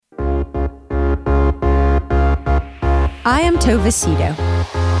I am Tova Cito.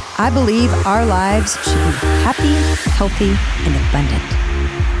 I believe our lives should be happy, healthy, and abundant.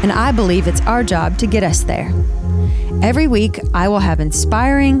 And I believe it's our job to get us there. Every week, I will have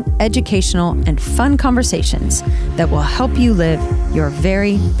inspiring, educational, and fun conversations that will help you live your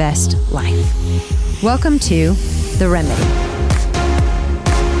very best life. Welcome to The Remedy.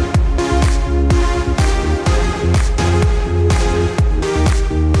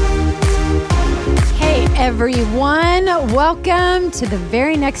 Everyone, welcome to the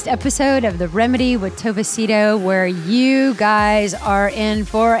very next episode of The Remedy with Tova Cito, where you guys are in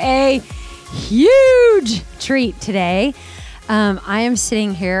for a huge treat today. I am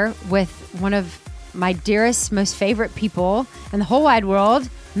sitting here with one of my dearest, most favorite people in the whole wide world,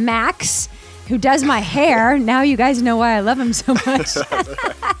 Max, who does my hair. Now you guys know why I love him so much.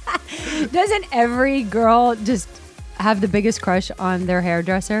 Doesn't every girl just have the biggest crush on their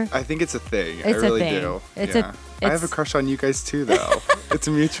hairdresser? I think it's a thing. It's I really a thing. do. I have a crush on you guys too, though. It's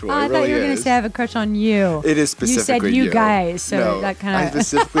mutual. I it thought really you were going is. to say I have a crush on you. It is specifically you said you guys, so no, that kind I of.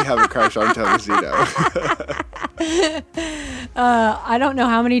 specifically have a crush on Tova Cito. I don't know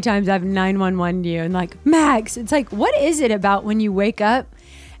how many times I've 911'd you and like, Max, it's like, what is it about when you wake up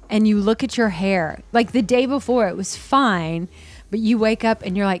and you look at your hair? Like the day before it was fine, but you wake up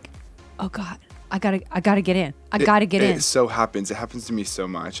and you're like, oh God, I gotta get in. I gotta get in. It so happens. It happens to me so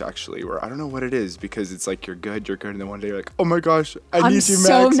much, actually, where I don't know what it is, because it's like you're good, and then one day you're like, oh my gosh, I need you, Max.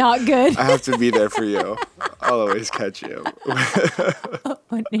 I'm so not good. I have to be there for you. I'll always catch you.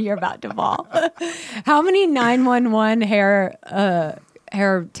 When you're about to fall. How many 911 hair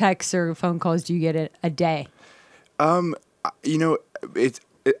texts or phone calls do you get a day? You know,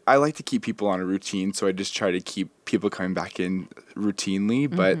 I like to keep people on a routine, so I just try to keep people coming back in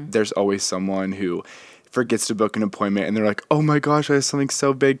routinely, but there's always someone who forgets to book an appointment and they're like, oh my gosh, I have something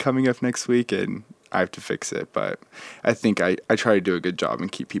so big coming up next week and I have to fix it. But I think I try to do a good job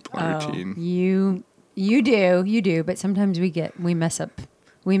and keep people on routine. You do, but sometimes we mess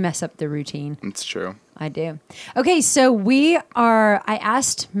up the routine. It's true. I do. Okay, so I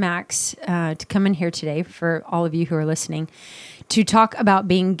asked Max to come in here today for all of you who are listening to talk about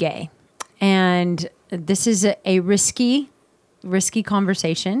being gay. And this is a risky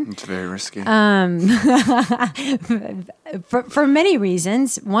conversation. It's very risky. For many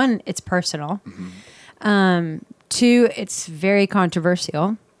reasons. One, it's personal. Two, it's very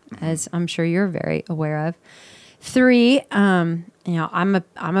controversial, as I'm sure you're very aware of. Three, I'm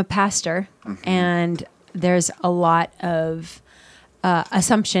a pastor, and there's a lot of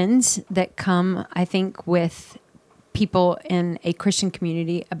assumptions that come, I think, with people in a Christian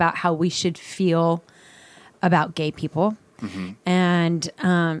community about how we should feel about gay people. And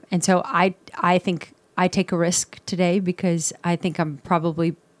so I think I take a risk today because I think I'm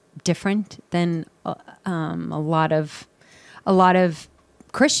probably different than a lot of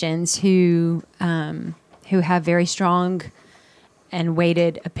Christians who have very strong and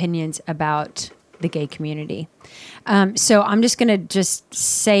weighted opinions about the gay community. So I'm just going to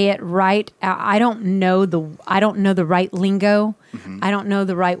say it right. I don't know the right lingo. I don't know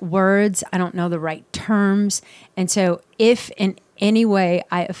the right words. I don't know the right terms. And so if in any way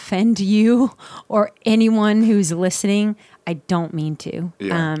I offend you or anyone who's listening, I don't mean to.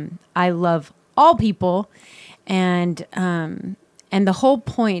 Yeah. I love all people, and the whole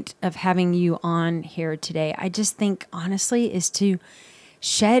point of having you on here today, I just think honestly, is to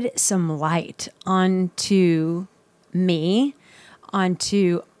shed some light onto me, I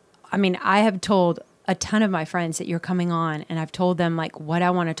have told a ton of my friends that you're coming on, and I've told them like what I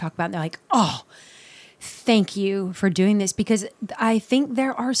want to talk about. And they're like, oh, thank you for doing this, because I think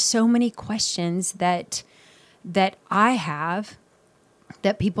there are so many questions that I have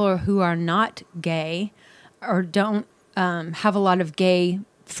that people who are not gay or don't have a lot of gay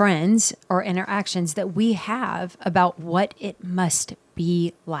friends or interactions that we have about what it must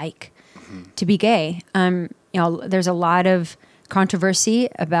be like to be gay. There's a lot of controversy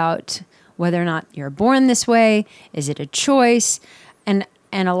about whether or not you're born this way. Is it a choice? And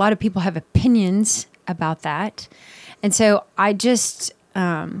a lot of people have opinions about that. And so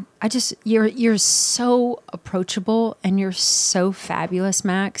you're so approachable and you're so fabulous,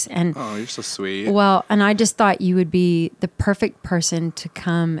 Max. And oh, you're so sweet. Well, and I just thought you would be the perfect person to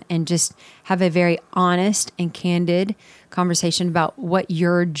come and just have a very honest and candid conversation about what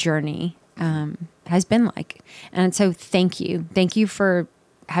your journey has been like. And so thank you. Thank you for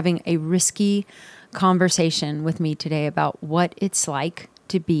having a risky conversation with me today about what it's like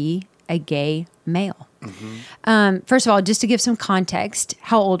to be a gay male. First of all, just to give some context,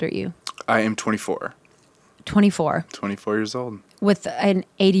 how old are you? I am 24. 24. 24 years old. With an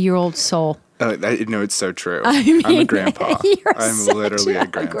 80-year-old soul. No, it's so true. I mean, I'm a grandpa. you're I'm such literally a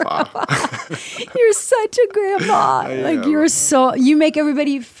grandpa. You're such a grandpa. Like am. you make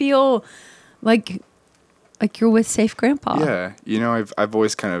everybody feel like you're with safe grandpa. Yeah. I've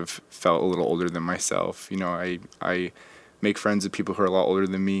always kind of felt a little older than myself. I make friends with people who are a lot older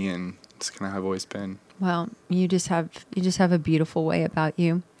than me, and it's kind of how I've always been. Well, you just have a beautiful way about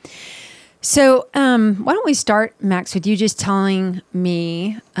you. So, why don't we start, Max, with you just telling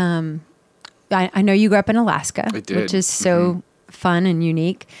me, I know you grew up in Alaska, I did. which is so fun and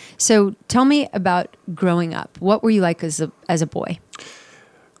unique. So tell me about growing up. What were you like as a boy?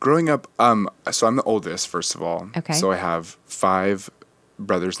 Growing up, so I'm the oldest, first of all. Okay. So I have 5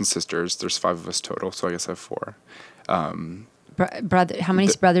 brothers and sisters. There's 5 of us total, so I guess I have 4. Brother, how many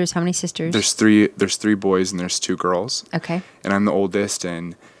brothers? How many sisters? There's 3 boys and there's 2 girls. Okay. And I'm the oldest,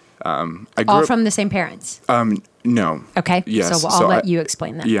 and I grew All up, from the same parents. No. Okay. Yes. So I'll let you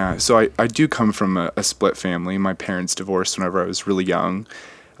explain that. Yeah. So I do come from a split family. My parents divorced whenever I was really young.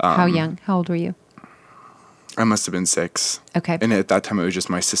 How young? How old were you? I must have been 6. Okay. And at that time, it was just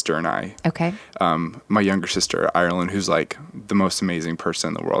my sister and I. Okay. My younger sister, Ireland, who's like the most amazing person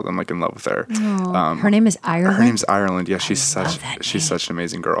in the world. I'm like in love with her. Oh, her name is Ireland? Her name's Ireland. Yeah, she's she's such an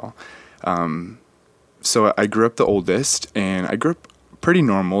amazing girl. So I grew up the oldest, and I grew up pretty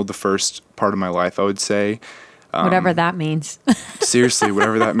normal the first part of my life, I would say. Whatever that means. Seriously,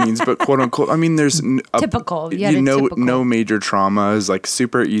 whatever that means, but quote unquote. I mean, there's Typical. Typical. No major traumas. Like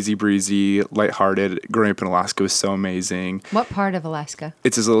super easy breezy, lighthearted. Growing up in Alaska was so amazing. What part of Alaska?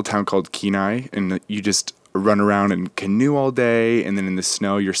 It's this little town called Kenai, and you just run around and canoe all day, and then in the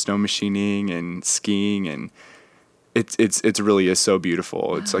snow you're snow machining and skiing, and it really is so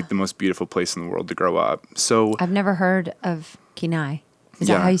beautiful. It's like the most beautiful place in the world to grow up. So I've never heard of Kenai. Is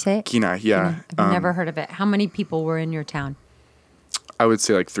that how you say it? Kenai, yeah. Kenai. I've never heard of it. How many people were in your town? I would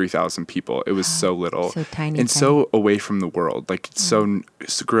say like 3,000 people. It was so little. So tiny. And so away from the world. Like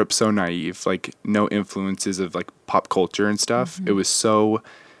grew up so naive. Like no influences of like pop culture and stuff. It was so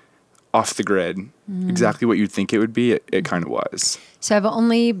off the grid. Exactly what you'd think it would be. It kind of was. So I've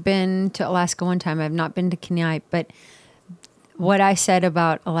only been to Alaska one time. I've not been to Kenai. But what I said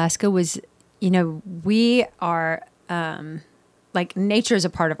about Alaska was, we are... like nature is a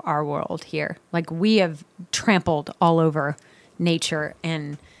part of our world here. Like we have trampled all over nature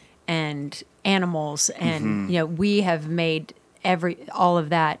and animals, and we have made all of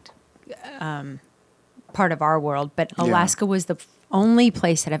that part of our world. But Alaska was the only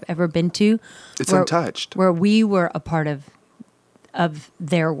place that I've ever been to. It's untouched. Where we were a part of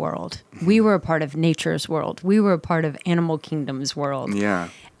their world. We were a part of nature's world. We were a part of Animal Kingdom's world. Yeah.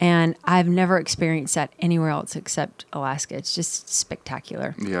 And I've never experienced that anywhere else except Alaska. It's just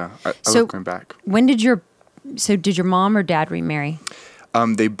spectacular. Yeah, I love going back. Did your mom or dad remarry?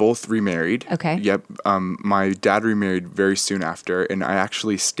 They both remarried. Okay. Yep. My dad remarried very soon after, and I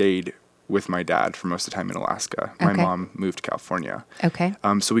actually stayed with my dad for most of the time in Alaska. My mom moved to California. Okay.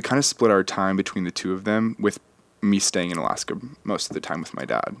 So we kind of split our time between the two of them, with me staying in Alaska most of the time with my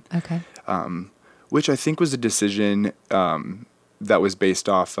dad. Okay. Which I think was a decision that was based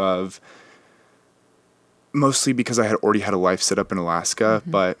off of mostly because I had already had a life set up in Alaska,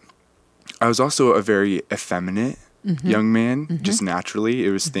 but I was also a very effeminate young man, just naturally.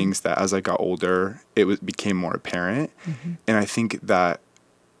 It was things that as I got older, became more apparent. And I think that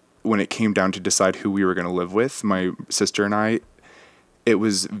when it came down to decide who we were going to live with, my sister and I, it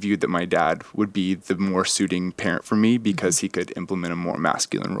was viewed that my dad would be the more suiting parent for me because he could implement a more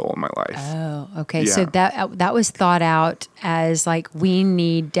masculine role in my life. Oh, okay. Yeah. So that was thought out as like, we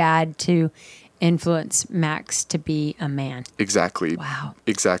need dad to influence Max to be a man. Exactly. Wow.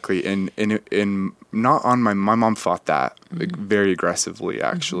 Exactly. And not on my mom fought that like, very aggressively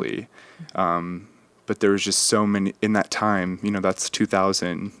actually. But there was just so many in that time, that's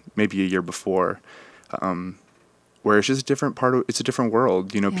 2000, maybe a year before, where it's just it's a different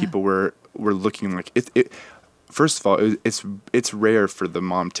world. People were looking like it. First of all, it's rare for the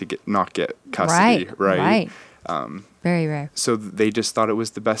mom to not get custody, right? Very rare. So they just thought it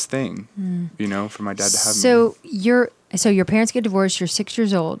was the best thing, for my dad to have me. So your parents get divorced. You're 6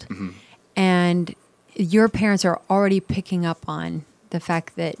 years old, and your parents are already picking up on the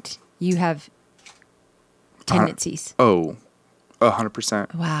fact that you have tendencies.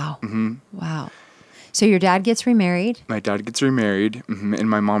 100%. Wow. Wow. So your dad gets remarried. My dad gets remarried, and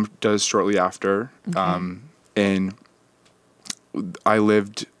my mom does shortly after. Okay. And I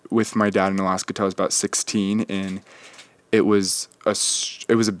lived with my dad in Alaska till I was about 16, and it was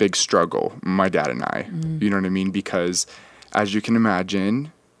a big struggle, my dad and I. You know what I mean? Because as you can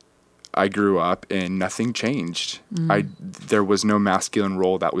imagine, I grew up and nothing changed. There was no masculine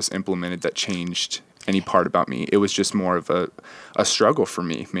role that was implemented that changed any part about me. It was just more of a struggle for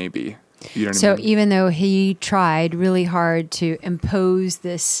me, maybe. You know what I mean? even though he tried really hard to impose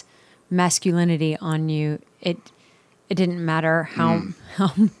this masculinity on you, it didn't matter how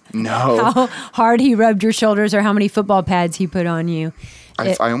No. how hard he rubbed your shoulders or how many football pads he put on you.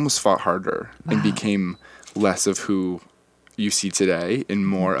 I almost fought harder and became less of who you see today and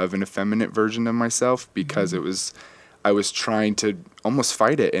more of an effeminate version of myself because I was trying to almost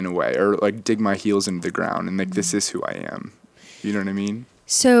fight it in a way or like dig my heels into the ground and like, this is who I am. You know what I mean?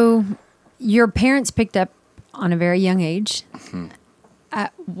 So your parents picked up on a very young age. Mm-hmm.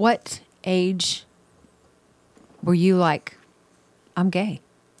 At what age were you like, I'm gay?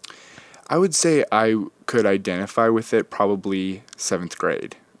 I would say I could identify with it probably 7th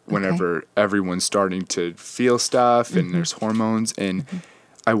grade, whenever everyone's starting to feel stuff and there's hormones. And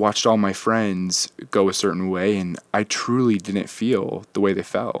I watched all my friends go a certain way, and I truly didn't feel the way they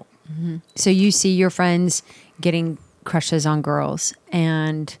felt. So you see your friends getting crushes on girls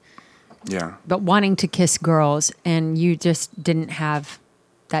but wanting to kiss girls, and you just didn't have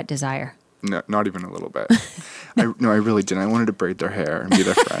that desire. No, not even a little bit. I really didn't. I wanted to braid their hair and be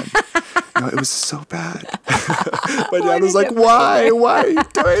their friend. No, it was so bad. My dad was like, why are you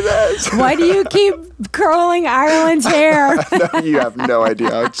doing this? Why do you keep curling Ireland's hair? No, you have no idea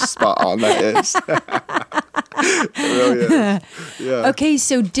how spot on that is. It really is. Yeah. Okay,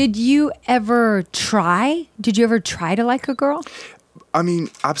 so did you ever try? Did you ever try to like a girl? I mean,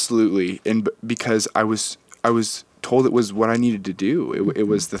 absolutely. And because I was told it was what I needed to do. It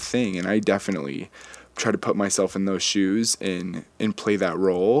was the thing. And I definitely tried to put myself in those shoes and play that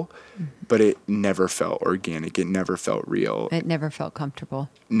role. But it never felt organic. It never felt real. It never felt comfortable.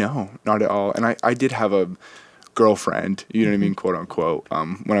 No, not at all. And I did have a girlfriend, you know what I mean, quote unquote,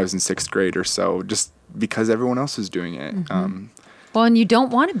 when I was in 6th grade or so, just because everyone else was doing it. Well, and you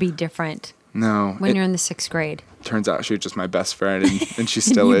don't want to be different No. when you're in the 6th grade. Turns out she was just my best friend, and she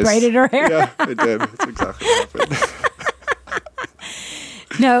still You is. braided her hair? Yeah, I did. That's exactly what happened.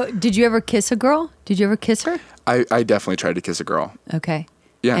 No, did you ever kiss a girl? Did you ever kiss her? I definitely tried to kiss a girl. Okay.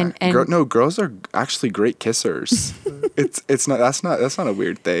 Yeah, And girls are actually great kissers. It's not that's not a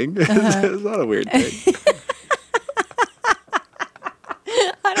weird thing. It's not a weird thing.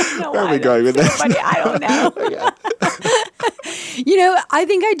 I don't know Where are why we going with that's so this? funny. I don't know. Yeah. I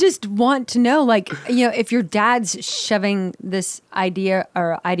think I just want to know, if your dad's shoving this idea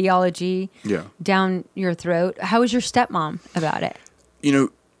or ideology Yeah. down your throat, how was your stepmom about it?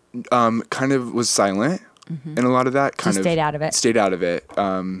 Kind of was silent, and a lot of that kind of stayed out of it. Stayed out of it.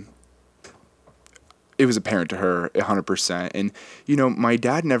 It was apparent to her 100%. And, my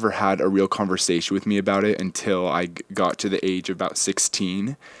dad never had a real conversation with me about it until I got to the age of about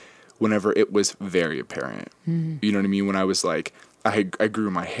 16, whenever it was very apparent. You know what I mean? When I was like, I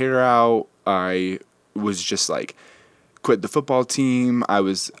grew my hair out. I was just like, quit the football team. I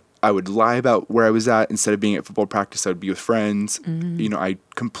would lie about where I was at. Instead of being at football practice, I would be with friends. I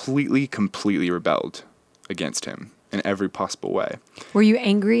completely rebelled against him in every possible way. Were you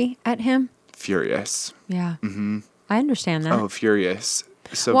angry at him? Furious. Yeah. I understand that. Oh, furious.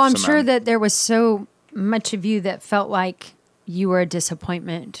 So, well, I'm so sure mad. that there was so much of you that felt like you were a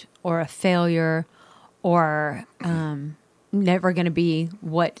disappointment or a failure or never going to be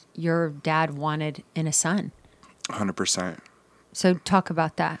what your dad wanted in a son. 100%. So talk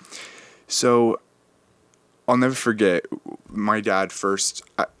about that. So I'll never forget my dad first.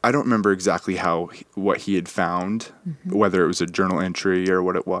 I don't remember exactly what he had found, whether it was a journal entry or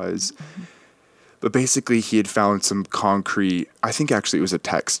what it was. But basically, he had found some concrete. I think actually it was a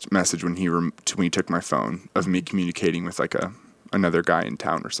text message when he took my phone of me communicating with like another guy in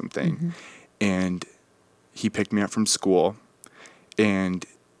town or something, and he picked me up from school, and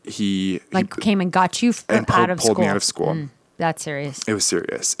he came and got you and out of school. pulled me out of school. That's serious. It was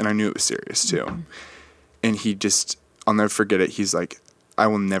serious, and I knew it was serious too. And he just, I'll never forget it. He's like, I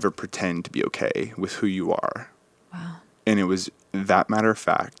will never pretend to be okay with who you are. Wow. And it was that matter of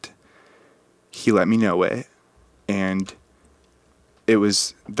fact. He let me know it, and it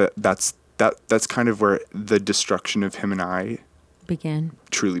was that's kind of where the destruction of him and I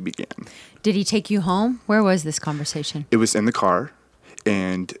truly began. Did he take you home? Where was this conversation? It was in the car,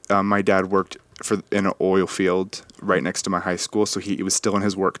 and my dad worked in an oil field right next to my high school, so he was still in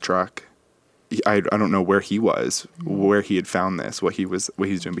his work truck. I don't know where he was, where he had found this, what he was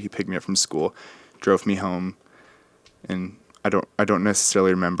doing, but he picked me up from school, drove me home, and I don't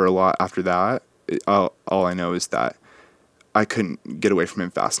necessarily remember a lot after that. All I know is that I couldn't get away from him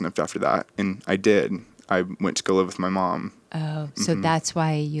fast enough after that, and I did. I went to go live with my mom Oh, so that's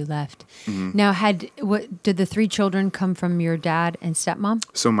why you left. Now, did the 3 children come from your dad and stepmom?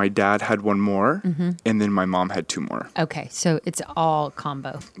 So my dad had one more, and then my mom had 2 more. Okay, so it's all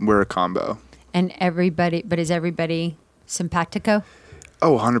combo. We're a combo. And is everybody simpatico?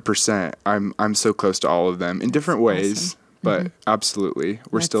 Oh, 100%. I'm so close to all of them in different ways, but absolutely.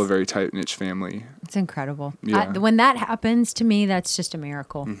 We're still a very tight-knit family. It's incredible. Yeah. When that happens to me, that's just a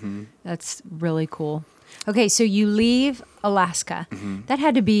miracle. That's really cool. Okay, so you leave Alaska. That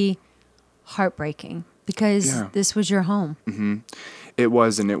had to be heartbreaking because this was your home. It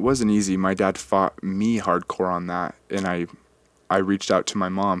was, and it wasn't easy. My dad fought me hardcore on that, and I reached out to my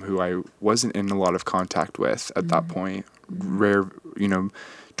mom, who I wasn't in a lot of contact with at that point. Rare,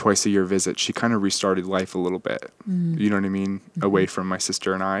 twice a year visit. She kind of restarted life a little bit. You know what I mean? Away from my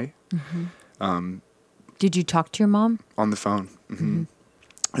sister and I. Did you talk to your mom? On the phone.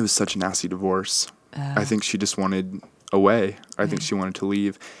 It was such a nasty divorce. I think she just wanted away. I think she wanted to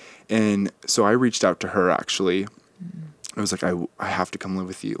leave. And so I reached out to her, actually. I was like, I have to come live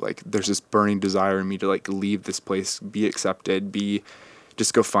with you. Like, there's this burning desire in me to, like, leave this place, be accepted,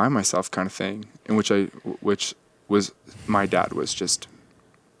 just go find myself kind of thing. And which was, my dad was just,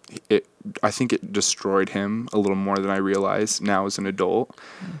 I think it destroyed him a little more than I realized now as an adult.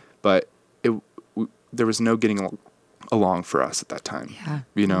 But there was no getting along for us at that time. Yeah.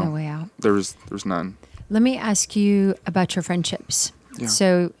 No way out. There was none. Let me ask you about your friendships. Yeah.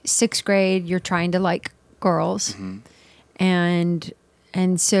 So 6th grade, you're trying to like girls. And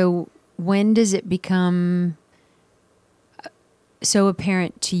so when does it become so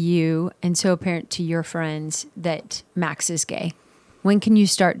apparent to you and so apparent to your friends that Max is gay? When can you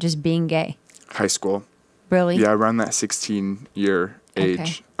start just being gay? High school. Really? Yeah, around that 16-year age,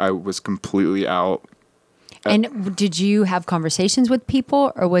 Okay. I was completely out. And did you have conversations with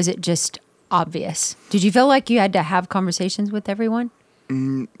people, or was it just obvious? Did you feel like you had to have conversations with everyone?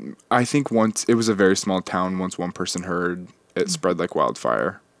 I think once, it was a very small town, once one person heard, it spread like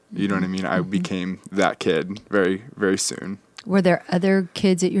wildfire. You know what I mean? I became that kid very, very soon. Were there other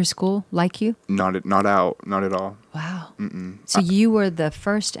kids at your school like you? Not at all. Wow. So you were the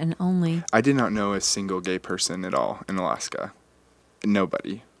first and only. I did not know a single gay person at all in Alaska.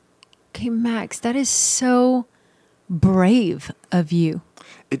 Nobody. Okay, Max, that is so brave of you.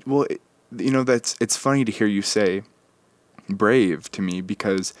 It's funny to hear you say brave to me,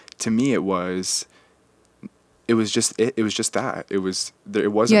 because to me it was just that. It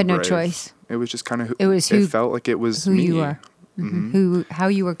wasn't. You had no brave. choice. It was just kind of it felt like it was who me. you are. How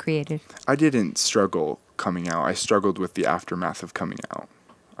you were created. I didn't struggle coming out. I struggled with the aftermath of coming out.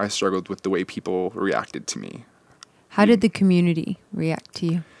 I struggled with the way people reacted to me. How did the community react to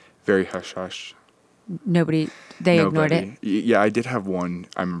you? Very hush-hush. Nobody ignored it? Yeah, I did have one,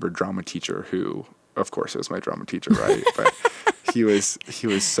 I remember, drama teacher who, of course it was my drama teacher, right? But he was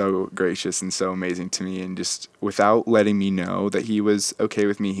so gracious and so amazing to me, and just without letting me know that he was okay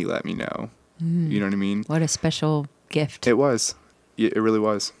with me, he let me know. You know what I mean? What a special gift. It was. It really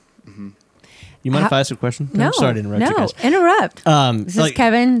was. You mind if I ask a question? No. I'm sorry to interrupt you guys. Interrupt. Is this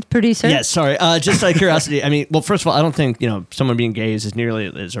Kevin, producer? Yes, sorry. Just out of curiosity, I mean, well, first of all, I don't think, someone being gay is nearly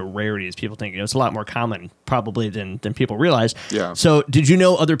as a rarity as people think. It's a lot more common probably than people realize. Yeah. So did you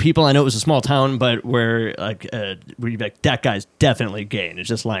know other people? I know it was a small town, but where you'd be like, that guy's definitely gay and is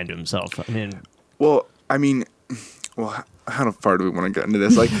just lying to himself. How far do we want to get into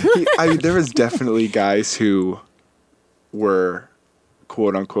this? Like, there was definitely guys who were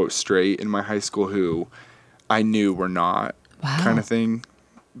quote unquote straight in my high school who I knew were not, kind of thing.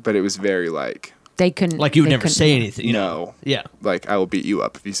 But it was very like, they couldn't. Like, you would never say anything. No. Yeah. Like, I will beat you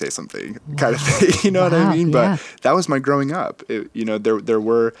up if you say something, kind of thing. You know what I mean? Yeah. But that was my growing up. There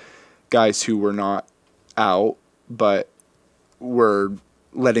were guys who were not out, but were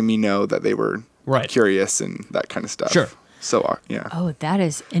letting me know that they were curious and that kind of stuff. Sure. So, yeah. Oh, that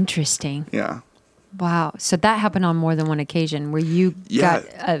is interesting. Yeah. Wow. So that happened on more than one occasion where you got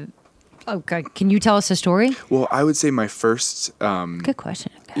a... Okay. Can you tell us a story? Well, I would say my first... good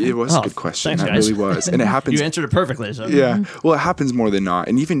question. It was a good question. Thanks, It guys. really was. And it happens... You answered it perfectly. So. Yeah. Well, it happens more than not.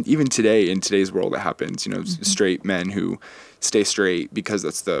 And even today, in today's world, it happens. Straight men who stay straight because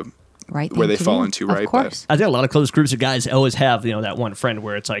that's the... Right where they fall into, right? Of course. I think a lot of close groups of guys always have, that one friend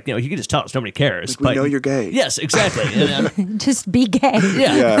where it's like, you can just tell us, nobody cares. We know you're gay. Yes, exactly. And, Just be gay.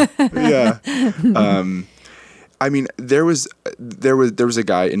 yeah. Yeah. I mean, there was a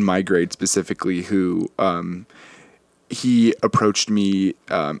guy in my grade specifically who he approached me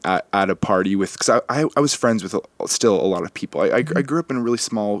at a party because I was friends with still a lot of people. I grew up in a really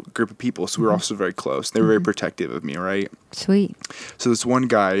small group of people, so we were also very close. They were very protective of me, right? Sweet. So this one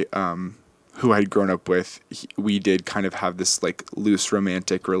guy who I'd grown up with, we did kind of have this like loose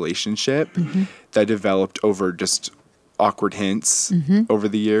romantic relationship that developed over just awkward hints over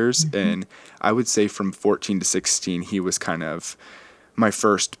the years. And I would say from 14 to 16, he was kind of my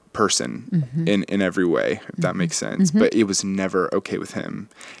first person in every way, if that makes sense. But it was never okay with him.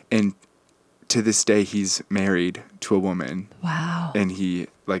 And to this day, he's married to a woman. Wow. And he,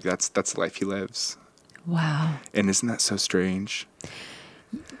 like, that's the life he lives. Wow. And isn't that so strange?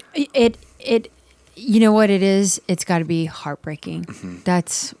 It you know what it is? It's got to be heartbreaking.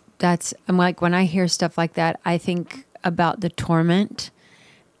 That's I'm like, when I hear stuff like that, I think about the torment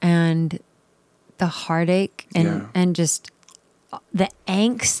and the heartache and just the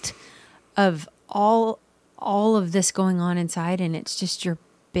angst of all of this going on inside, and it's just your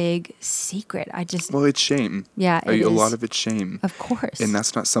big secret. Well, it's shame. Yeah, a lot of it's shame. Of course. And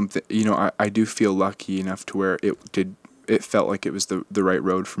that's not something, I do feel lucky enough to where it felt like it was the right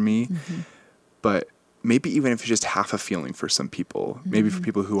road for me. But maybe even if it's just half a feeling for some people, maybe for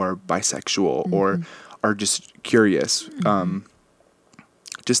people who are bisexual or are just curious,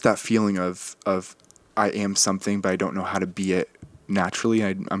 just that feeling of I am something, but I don't know how to be it naturally.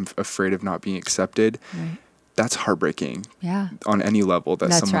 I'm afraid of not being accepted. Right. That's heartbreaking. Yeah. On any level that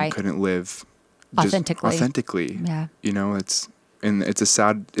That's someone right. couldn't live authentically. Yeah. It's a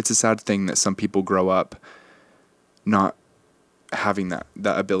sad thing that some people grow up not having that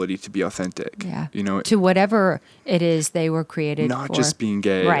ability to be authentic. Yeah. To whatever it is they were created not for. Just being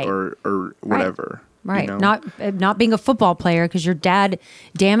gay or whatever. Right. Not being a football player because your dad,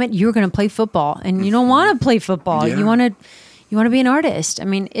 damn it, you're going to play football and you don't want to play football. Yeah. You want to be an artist. I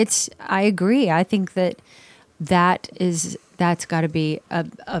mean, I agree. I think that's got to be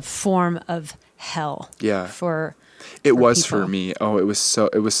a form of hell. Yeah. It was people. for me. Oh, it was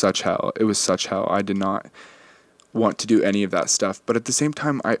such hell. It was such hell. I did not want to do any of that stuff. But at the same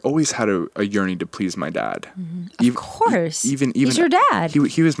time, I always had a yearning to please my dad. Of course. Even he's your dad.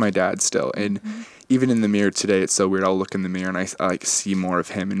 He was my dad still. And even in the mirror today, it's so weird. I'll look in the mirror and I like see more of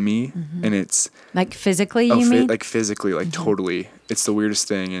him in me. And it's like physically, you mean? Like physically, like totally. It's the weirdest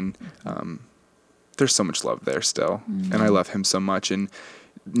thing. And there's so much love there still. And I love him so much. And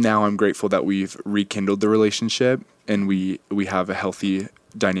now I'm grateful that we've rekindled the relationship and we have a healthy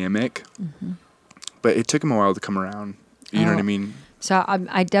dynamic. But it took him a while to come around. You know what I mean? So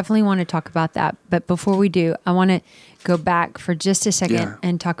I definitely want to talk about that. But before we do, I want to go back for just a second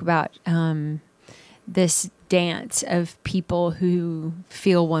and talk about this dance of people who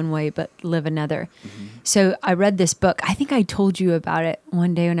feel one way but live another. So I read this book. I think I told you about it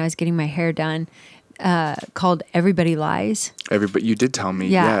one day when I was getting my hair done, called Everybody Lies. You did tell me,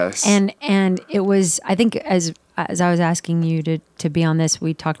 yeah. Yes. And it was, I think as I was asking you to be on this,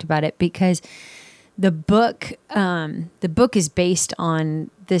 we talked about it because the book is based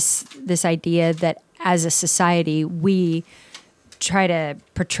on this idea that as a society we try to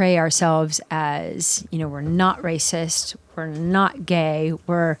portray ourselves as, we're not racist, we're not gay,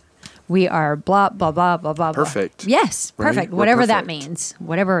 we are blah blah blah blah blah. Perfect. Yes, right? perfect. We're Whatever that perfect. means,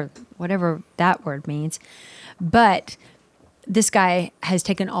 whatever that word means. But this guy has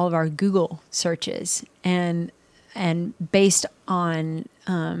taken all of our Google searches and based on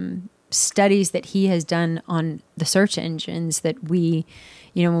studies that he has done on the search engines that we,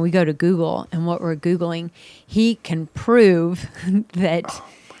 when we go to Google and what we're Googling, he can prove that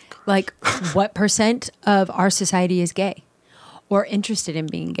like what % of our society is gay or interested in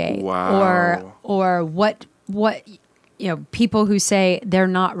being gay. Wow. Or what, people who say they're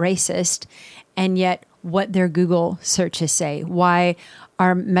not racist and yet what their Google searches say. Why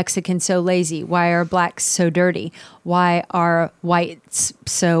are Mexicans so lazy? Why are blacks so dirty? Why are whites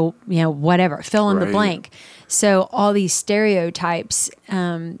so, whatever, fill in the blank. So all these stereotypes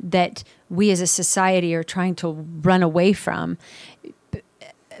that we as a society are trying to run away from,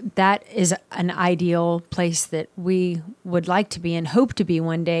 that is an ideal place that we would like to be and hope to be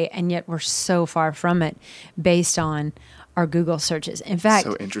one day, and yet we're so far from it based on our Google searches. In fact,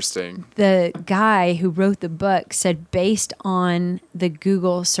 so interesting. The guy who wrote the book said based on the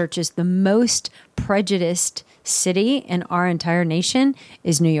Google searches, the most prejudiced city in our entire nation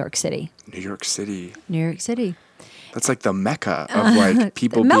is New York City. New York City. New York City. That's like the mecca of like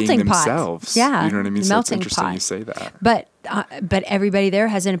people being themselves. Yeah, you know what I mean. the So it's melting interesting pot. you say that. But everybody there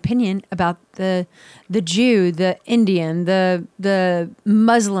has an opinion about the Jew, the Indian, the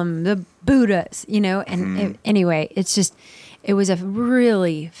Muslim, the Buddhas. And anyway, it was a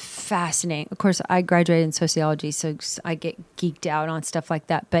really fascinating. Of course, I graduated in sociology, so I get geeked out on stuff like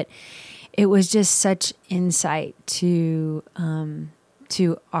that. But it was just such insight to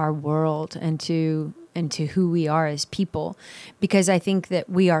our world and to to who we are as people, because I think that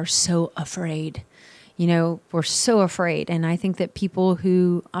we are so afraid. We're so afraid, and I think that people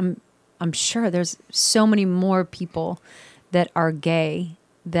who I'm sure there's so many more people that are gay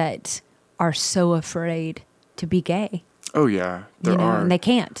that are so afraid to be gay. Oh yeah, there are, and they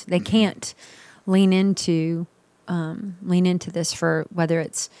can't. They can't lean into this for whether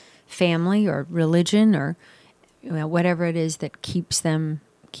it's family or religion or whatever it is that keeps them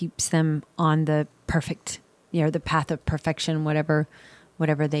on the perfect, the path of perfection, whatever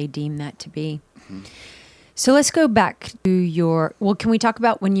they deem that to be. Mm-hmm. So let's go back to can we talk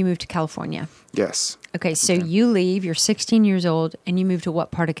about when you moved to California? Yes. Okay, so you leave, you're 16 years old, and you move to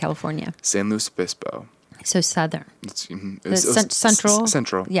what part of California? San Luis Obispo. So southern. It was Central?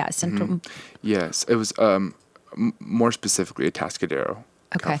 Central. Yeah, central. Mm-hmm. Yes, it was more specifically Atascadero,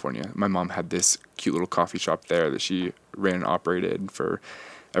 California. My mom had this cute little coffee shop there that she ran and operated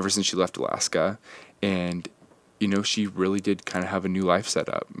ever since she left Alaska. And, she really did kind of have a new life set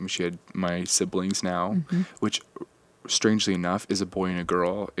up. She had my siblings now, which, strangely enough, is a boy and a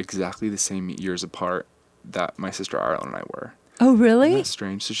girl, exactly the same years apart that my sister Ireland and I were. Oh, really? That's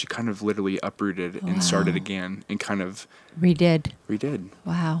strange. So she kind of literally uprooted and started again and kind of redid.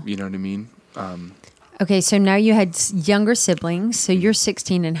 Wow. You know what I mean? Okay, so now you had younger siblings. So you're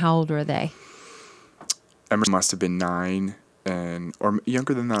 16, and how old were they? Emerson must have been 9 or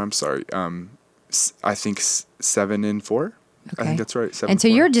younger than that. I'm sorry. I think 7 and 4. Okay. I think that's right. 7 and so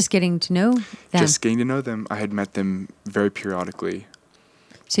 4. you're just getting to know them. Just getting to know them. I had met them very periodically.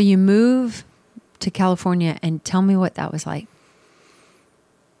 So you move to California, and tell me what that was like.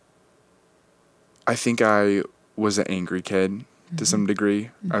 I think I was an angry kid to some degree.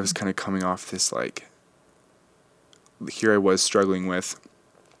 I was kind of coming off this, here I was struggling with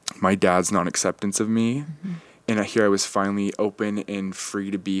my dad's non-acceptance of me. And here I was finally open and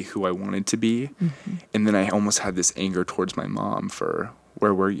free to be who I wanted to be. And then I almost had this anger towards my mom for,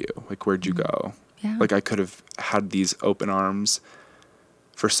 where were you? Where'd you go? Yeah. I could have had these open arms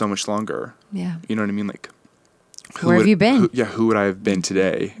for so much longer. Yeah. You know what I mean? Where have you been? Who would I have been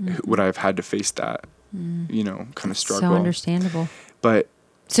today? Would I have had to face that, kind of struggle? So understandable. But.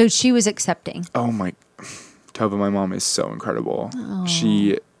 So she was accepting. Oh Tova, my mom is so incredible. Oh.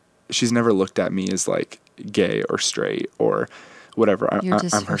 She's never looked at me as gay or straight or whatever.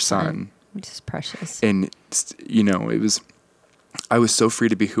 I'm her son. Which is precious. And, I was so free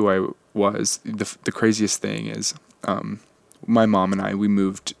to be who I was. The craziest thing is, my mom and we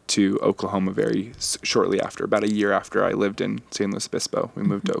moved to Oklahoma very shortly after, about a year after I lived in San Luis Obispo. We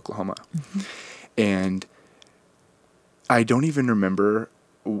moved to Oklahoma. And I don't even remember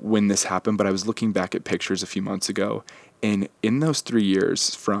when this happened, but I was looking back at pictures a few months ago. And in those 3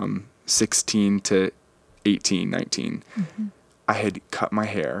 years, from 16 to 18, 19, I had cut my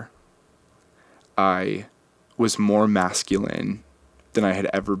hair. I was more masculine than I had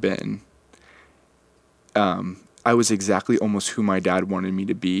ever been. I was exactly almost who my dad wanted me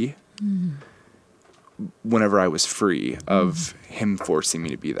to be whenever I was free of him forcing me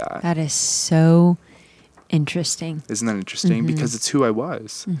to be that. That is so interesting. Isn't that interesting? Because it's who I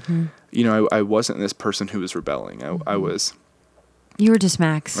was. I wasn't this person who was rebelling. I was. You were just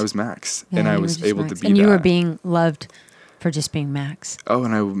Max. I was Max. Yeah, and I was able to be and that. you were being loved for just being Max. Oh,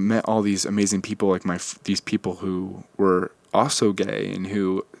 and I met all these amazing people, these people who were also gay and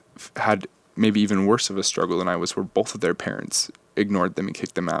who had maybe even worse of a struggle than I was, where both of their parents ignored them and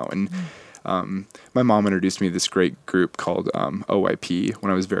kicked them out. And my mom introduced me to this great group called OYP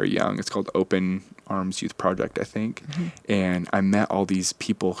when I was very young. It's called Open Arms Youth Project, I think. And I met all these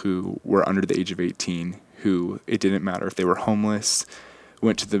people who were under the age of 18, who it didn't matter if they were homeless,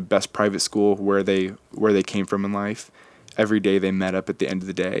 went to the best private school where they came from in life. Every day they met up at the end of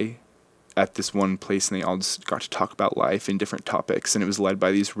the day at this one place, and they all just got to talk about life and different topics. And it was led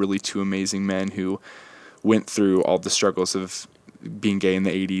by these really two amazing men who went through all the struggles of being gay in the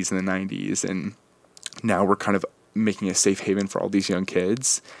 80s and the 90s. And now we're kind of making a safe haven for all these young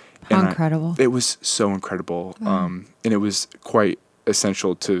kids. How incredible. It was so incredible. And it was quite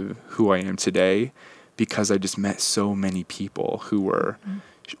essential to who I am today, because I just met so many people who were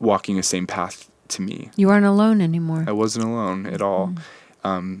walking the same path to me. You weren't alone anymore. I wasn't alone at all.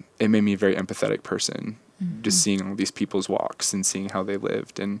 It made me a very empathetic person, just seeing all these people's walks and seeing how they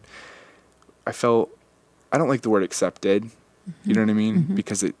lived. And I don't like the word accepted, you know what I mean?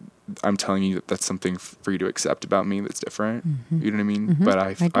 Because I'm telling you that's something for you to accept about me that's different, you know what I mean? But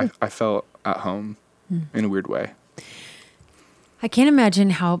I felt at home in a weird way. I can't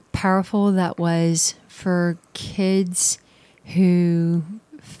imagine how powerful that was for kids who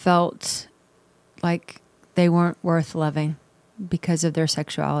felt like they weren't worth loving because of their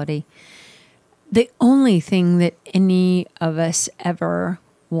sexuality. the only thing that any of us ever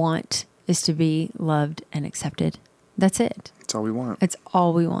want is to be loved and accepted. That's it. That's all we want. It's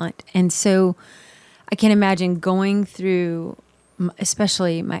all we want. And so I can imagine going through,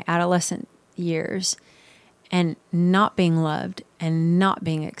 especially my adolescent years, and not being loved and not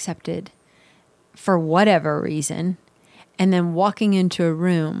being accepted for whatever reason, and then walking into a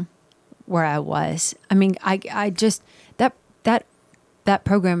room where I was. I mean, I just, that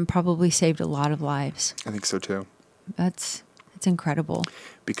program probably saved a lot of lives. I think so too. It's incredible.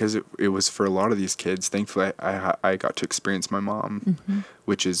 Because it was for a lot of these kids. Thankfully, I got to experience my mom,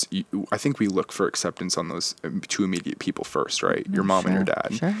 which is, I think we look for acceptance on those two immediate people first, right? Your mom and your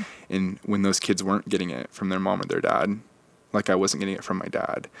dad. Sure. And when those kids weren't getting it from their mom or their dad, like I wasn't getting it from my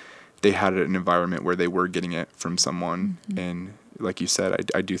dad, they had an environment where they were getting it from someone. And like you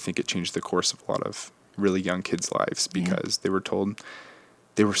said, I do think it changed the course of a lot of really young kids' lives because they were told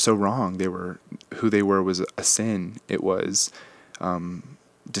they were so wrong. Who they were was a sin. It was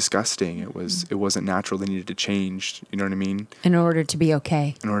disgusting. It wasn't natural. They needed to change. You know what I mean? In order to be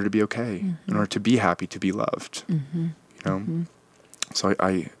okay. In order to be okay. In order to be happy, to be loved. You know? So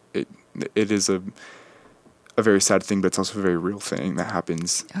it is a very sad thing, but it's also a very real thing that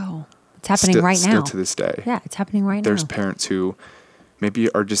happens. Oh, it's happening right now. Still to this day. Yeah, it's happening right now. There's parents who maybe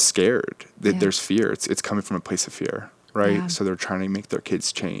are just scared. There's fear. It's coming from a place of fear, right? Yeah. So they're trying to make their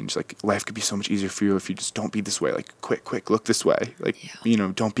kids change. Like, life could be so much easier for you if you just don't be this way. Like, quick, look this way. Like,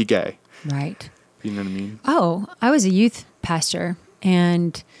 don't be gay. Right. You know what I mean? Oh, I was a youth pastor,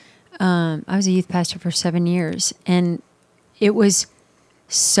 and I was a youth pastor for 7 years, and it was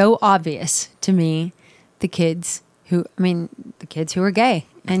so obvious to me, the kids who were gay,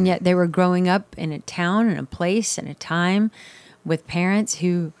 and yet they were growing up in a town and a place and a time with parents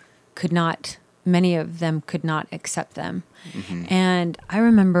who many of them could not accept them. And I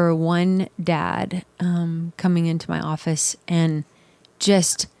remember one dad coming into my office and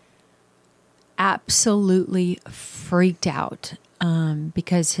just absolutely freaked out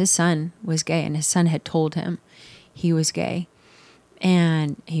because his son was gay, and his son had told him he was gay.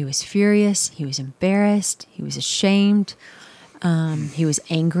 And he was furious. He was embarrassed. He was ashamed. He was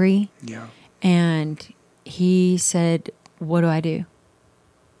angry. Yeah. And he said, "What do I do?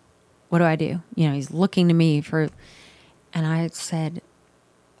 What do I do?" He's looking to me and I said,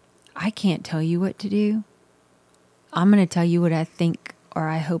 "I can't tell you what to do. I'm going to tell you what I think or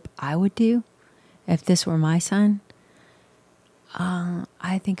I hope I would do if this were my son.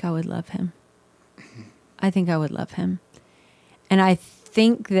 I think I would love him. I think I would love him." And I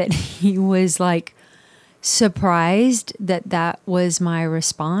think that he was like surprised that was my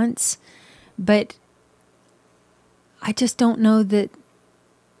response. But I just don't know that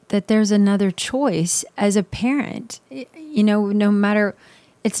there's another choice as a parent. No matter,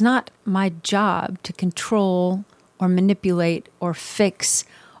 it's not my job to control or manipulate or fix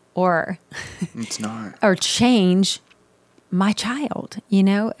or It's not. or change my child,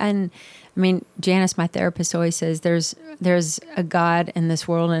 And I mean, Janice, my therapist, always says there's a God in this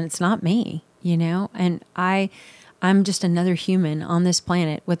world, and it's not me, And I'm just another human on this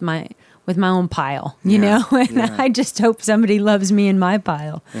planet with my own pile, And I just hope somebody loves me in my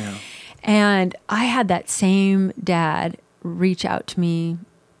pile. Yeah. And I had that same dad reach out to me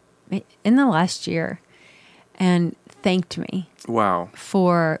in the last year and thanked me. Wow.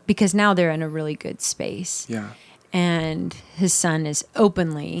 Because now they're in a really good space. Yeah. And his son is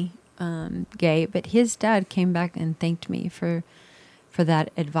openly gay, but his dad came back and thanked me for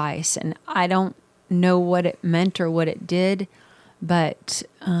that advice. And I don't know what it meant or what it did, but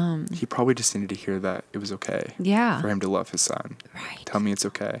He probably just needed to hear that it was okay. Yeah. For him to love his son. Right. Tell me it's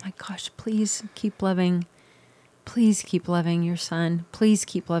okay. My gosh, please keep loving your son. Please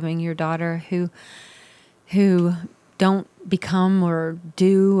keep loving your daughter who don't become or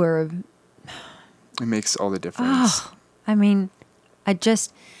do or. It makes all the difference. Oh, I mean, I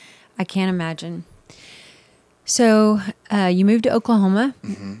can't imagine. So you moved to Oklahoma,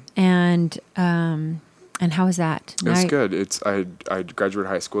 and how was that? It was good. I graduated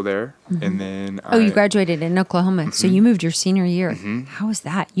high school there, and then you graduated in Oklahoma, so you moved your senior year. How was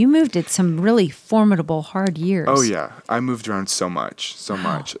that? You moved at some really formidable, hard years. Oh yeah, I moved around so much.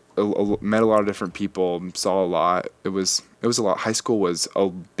 Met a lot of different people, saw a lot. It was a lot. High school was a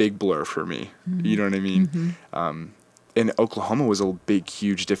big blur for me. You know what I mean? And Oklahoma was a big,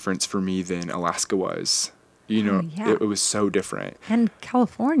 huge difference for me than Alaska was. It was so different. And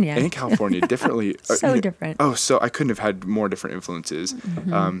California. Differently. So different. Oh, so I couldn't have had more different influences.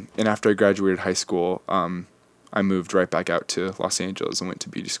 And after I graduated high school, I moved right back out to Los Angeles and went to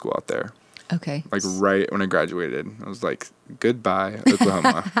beauty school out there. Okay. Like right when I graduated, I was like, "Goodbye,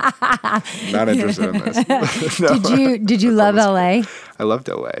 Oklahoma. Not interested in this." No. Did you love LA? I loved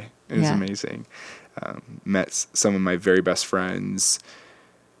LA. It was Yeah. amazing. Met some of my very best friends.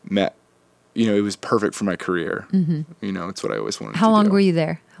 It was perfect for my career. It's what I always wanted to do. How long were you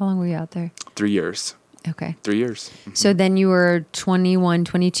there? How long were you out there? 3 years. Okay. 3 years. So then you were 21,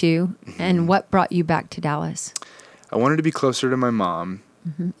 22, and what brought you back to Dallas? I wanted to be closer to my mom.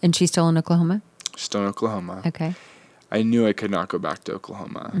 And she's still in Oklahoma? Still in Oklahoma. Okay. I knew I could not go back to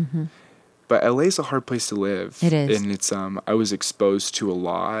Oklahoma. But LA is a hard place to live. It is. And it's I was exposed to a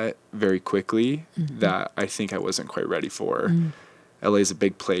lot very quickly that I think I wasn't quite ready for. LA is a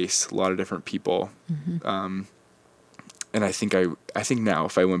big place, a lot of different people. And I think now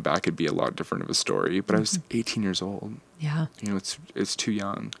if I went back it'd be a lot different of a story. But I was 18 years old. Yeah. It's too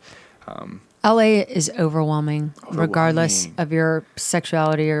young. LA is overwhelming, regardless of your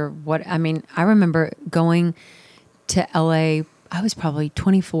sexuality or what. I mean, I remember going to LA. I was probably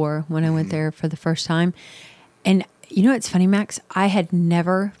 24 when I went there for the first time. And you know what's funny, Max? I had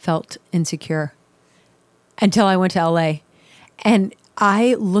never felt insecure until I went to LA. And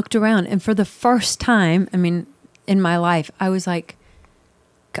I looked around, and for the first time, I mean, in my life, I was like,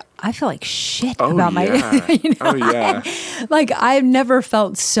 I feel like shit about my, Oh yeah. like I've never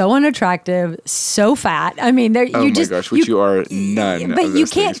felt so unattractive, so fat. I mean, there Oh my gosh, which you are none. But of you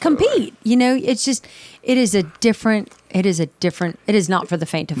those can't things, by the way. compete. It's just, it is not for the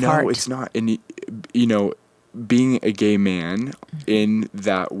faint of heart. No, it's not. And being a gay man in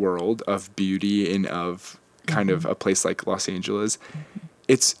that world of beauty and of kind of a place like Los Angeles,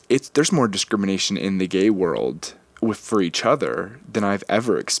 there's more discrimination in the gay world for each other than I've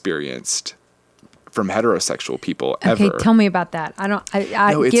ever experienced from heterosexual people ever. Okay, tell me about that. No,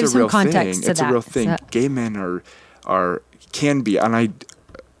 it's give a some real context thing. to It's that. a real thing. Gay men can be, and I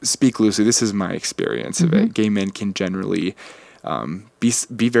speak loosely. This is my experience of it. Gay men can generally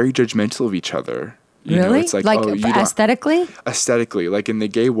be very judgmental of each other. Really? It's like aesthetically? Aesthetically, like in the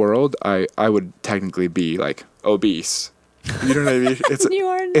gay world, I would technically be like obese. You know what I mean? You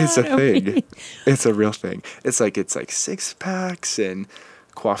are It's a not thing. obese. It's a real thing. It's like 6-packs and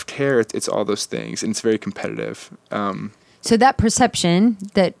coiffed hair. It's all those things, and it's very competitive. So that perception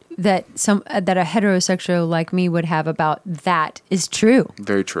that a heterosexual like me would have about that is true.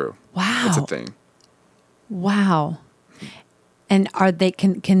 Very true. Wow. It's a thing. Wow. And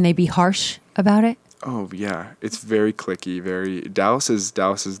can they be harsh about it? Oh yeah, it's very cliquey. Dallas is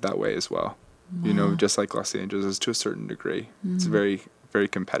that way as well. Wow. Just like Los Angeles is to a certain degree. It's very, very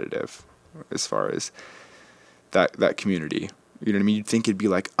competitive as far as that community. You know what I mean? You'd think it'd be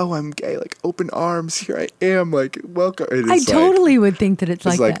like, oh, I'm gay, like open arms, here I am, like welcome. I totally would think that it's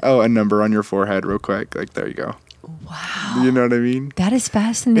like that. Oh, a number on your forehead, real quick, like there you go. Wow. You know what I mean? That is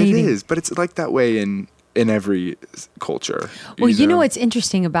fascinating. It is, but it's like that way in every culture. Well, you know what's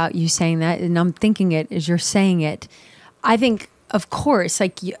interesting about you saying that, and I'm thinking it as you're saying it. I think, of course,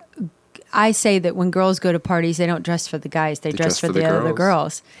 I say that when girls go to parties, they don't dress for the guys; they dress for the other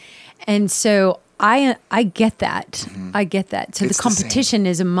girls. And so I get that. I get that. So It's the the same. competition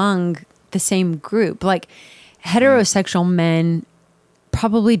is among the same group. Like heterosexual men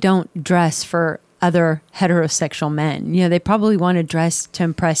probably don't dress for other heterosexual men. They probably want to dress to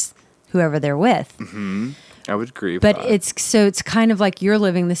impress whoever they're with. I would agree with But that. it's kind of like you're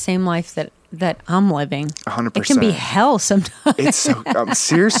living the same life that I'm living. 100%. It can be hell sometimes. It's so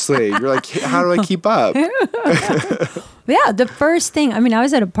seriously. You're like, how do I keep up? Yeah, the first thing, I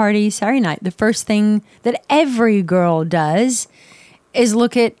was at a party Saturday night. The first thing that every girl does is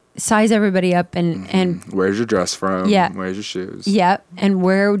size everybody up and Where's your dress from? Yeah. Where's your shoes? yeah, and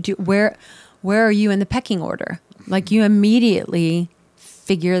where are you in the pecking order? Like you immediately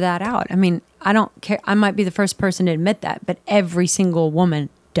figure that out. I don't care. I might be the first person to admit that, but every single woman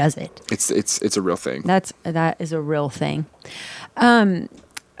does it. It's a real thing. That is a real thing.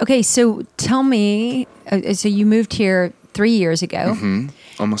 Okay, so tell me. So you moved here 3 years ago.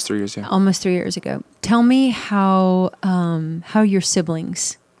 Almost 3 years, yeah. Almost 3 years ago. Tell me how your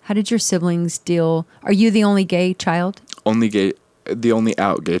siblings. How did your siblings deal? Are you the only gay child? The only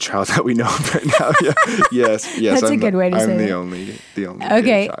out gay child that we know of right now. Yeah. Yes. That's a good way to say I'm it. the only Okay.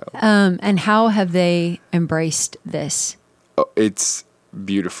 gay child. And how have they embraced this? Oh, it's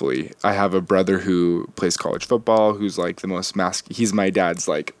beautifully. I have a brother who plays college football, who's like the most he's my dad's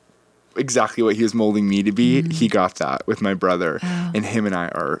like exactly what he was molding me to be. He got that with my brother, and him and I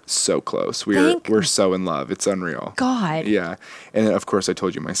are so close. We're so in love. It's unreal. God. Yeah. And then, of course, I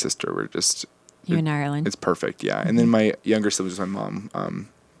told you my sister. We're just You in Ireland. It's perfect. Yeah. And then my younger siblings, my mom,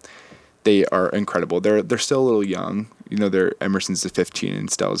 they are incredible. They're still a little young. they're Emerson's 15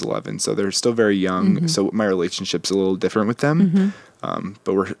 and Stella's 11, so they're still very young. So my relationship's a little different with them,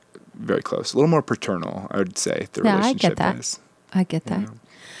 but we're very close. A little more paternal, I would say. The relationship is. I get that.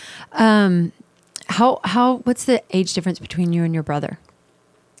 What's the age difference between you and your brother?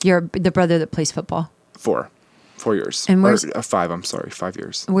 The brother that plays football. 4 years. And where's 5? I'm sorry, 5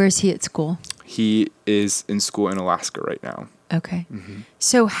 years. Where is he at school? He is in school in Alaska right now. Okay.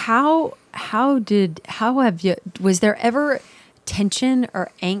 So was there ever tension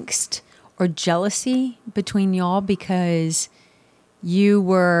or angst or jealousy between y'all because you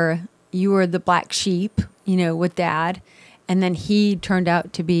were the black sheep, with Dad, and then he turned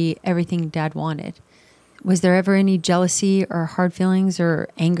out to be everything Dad wanted? Was there ever any jealousy or hard feelings or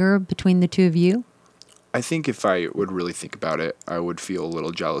anger between the two of you? I think if I would really think about it, I would feel a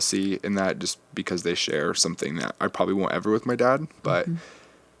little jealousy in that, just because they share something that I probably won't ever with my dad. But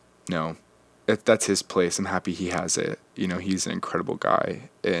no, that's his place. I'm happy he has it. He's an incredible guy.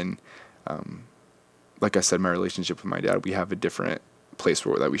 And like I said, my relationship with my dad, we have a different place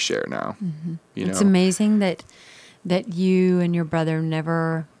that we share now. It's amazing that you and your brother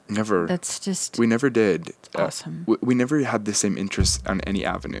never. That's just. We never did. Awesome. We never had the same interests on any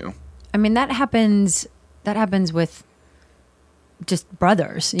avenue. I mean, that happens with just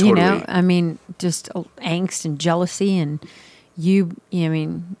brothers, Totally. I mean, just angst and jealousy, and you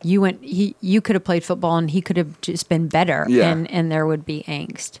could have played football and he could have just been better, and there would be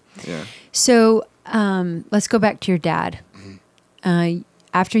angst. Yeah. So let's go back to your dad.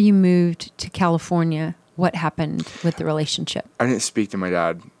 After you moved to California, what happened with the relationship? I didn't speak to my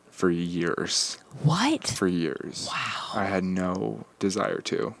dad for years. What? For years. Wow. I had no desire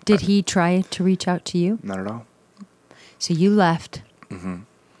to. Did he try to reach out to you? Not at all. So you left.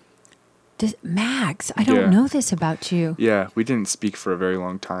 Max, I don't know this about you. Yeah, we didn't speak for a very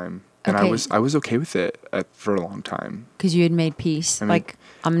long time. And Okay. I was okay with it for a long time. Because you had made peace. I mean-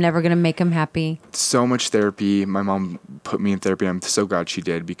 I'm never going to make him happy. So much therapy. My mom put me in therapy. I'm so glad she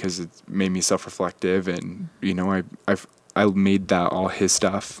did, because it made me self-reflective. And, I made that all his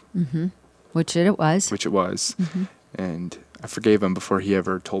stuff. Which it was. Which it was. And I forgave him before he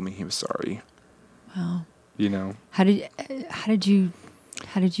ever told me he was sorry. Wow. How did you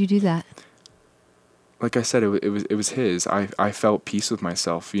do that? Like I said, it was his. I felt peace with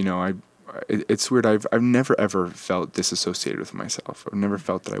myself. It's weird. I've never ever felt disassociated with myself. I've never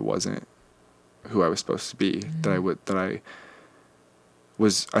felt that I wasn't who I was supposed to be. I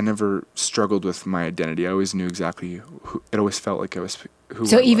never struggled with my identity. I always knew exactly who. It always felt like I was who.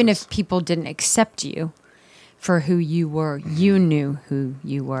 So I even was. if people didn't accept you for who you were, you knew who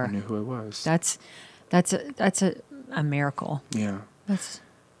you were. I knew who I was. That's a miracle. Yeah. That's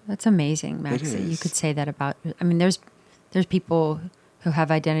amazing, Max, It that you is. could say that about. I mean, there's people who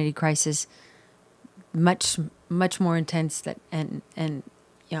have identity crisis much more intense and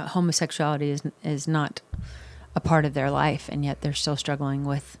homosexuality is not a part of their life, and yet they're still struggling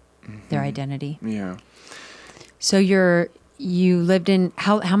with their identity. Yeah. So you lived in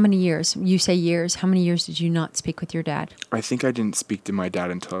how many years? You say years. How many years did you not speak with your dad? I think I didn't speak to my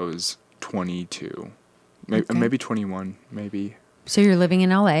dad until I was 22, Okay. maybe 21, maybe. So you're living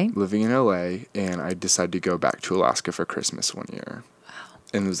in LA. Living in LA, and I decided to go back to Alaska for Christmas one year. Wow.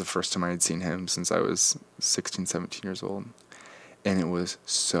 And it was the first time I had seen him since I was 16, 17 years old. And it was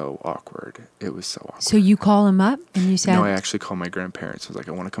so awkward. It was so awkward. So you call him up and you said, No, I actually called my grandparents. I was like,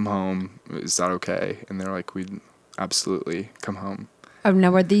 I want to come home. Is that okay? And they're like, we'd absolutely come home. Oh,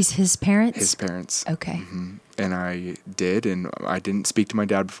 no, were these his parents? His parents. Okay. And I did, and I didn't speak to my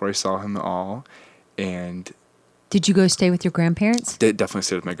dad before I saw him at all. And Did you go stay with your grandparents? did definitely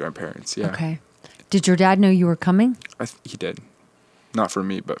stayed with my grandparents, yeah. Okay. Did your dad know you were coming He did. Not from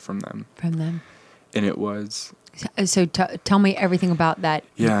me, but from them. from them? And it was... So tell me everything about that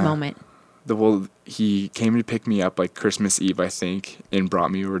moment. He came to pick me up like Christmas Eve, I think, and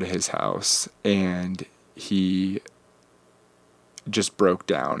brought me over to his house. And he just broke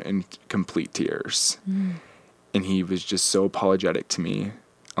down in complete tears. And he was just so apologetic to me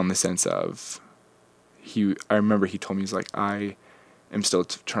on the sense of... I remember he told me, he's like, I am still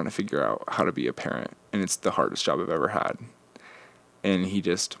trying to figure out how to be a parent, and it's the hardest job I've ever had. And he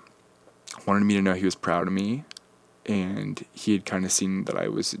just wanted me to know he was proud of me, and he had kind of seen that I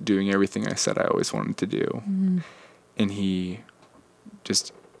was doing everything I said I always wanted to do. And he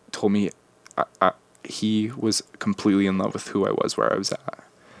just told me he was completely in love with who I was, where I was at.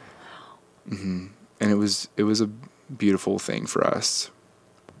 And it was a beautiful thing for us.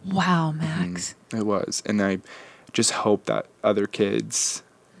 Wow, Max. It was. And I just hope that other kids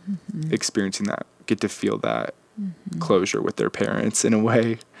experiencing that get to feel that closure with their parents in a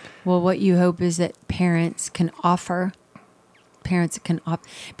way. Well, what you hope is that parents can offer parents can opt,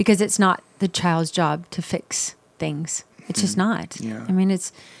 because it's not the child's job to fix things. It's just not. Yeah. I mean,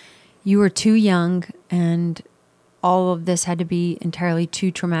 you were too young, and all of this had to be entirely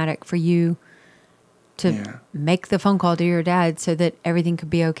too traumatic for you to make the phone call to your dad so that everything could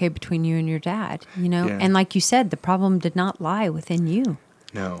be okay between you and your dad, Yeah. And like you said, the problem did not lie within you.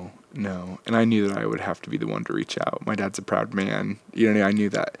 No. And I knew that I would have to be the one to reach out. My dad's a proud man. I knew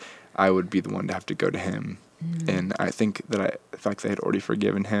that I would be the one to have to go to him. And I think that the fact that I had already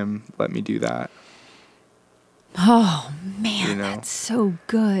forgiven him let me do that. Oh, man, that's so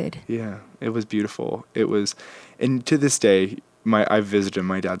good. Yeah, it was beautiful. And to this day, I've visited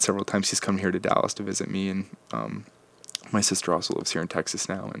my dad several times. He's come here to Dallas to visit me, and my sister also lives here in Texas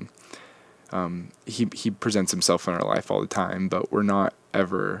now. And he presents himself in our life all the time, but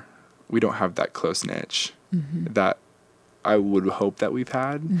we don't have that close niche that I would hope that we've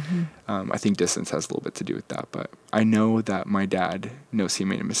had. I think distance has a little bit to do with that, but I know that my dad knows he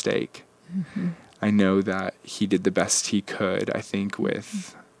made a mistake. I know that he did the best he could, I think,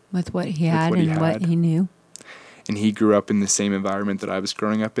 with what he had and what he knew. And he grew up in the same environment that I was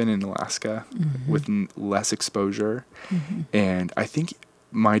growing up in Alaska, with less exposure. And I think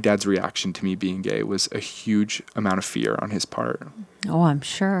my dad's reaction to me being gay was a huge amount of fear on his part. Oh, I'm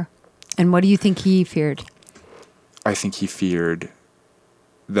sure. And what do you think he feared? I think he feared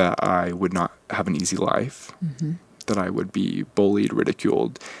that I would not have an easy life, that I would be bullied,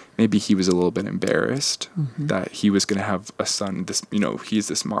 ridiculed. Maybe he was a little bit embarrassed that he was going to have a son. He's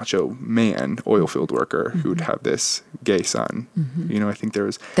this macho man, oil field worker, who would have this gay son. I think there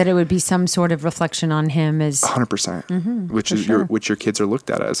was that it would be some sort of reflection on him as 100%, which your kids are looked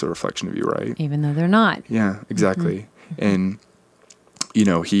at as a reflection of you, right? Even though they're not. Yeah, exactly. And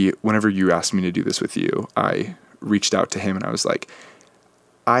whenever you asked me to do this with you, I reached out to him and I was like,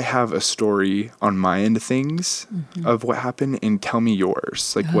 I have a story on my end of things of what happened, and tell me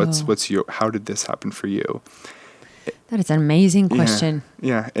yours. Like, how did this happen for you? That is an amazing question.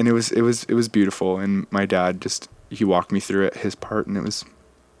 Yeah. And it was beautiful. And my dad he walked me through it, his part, and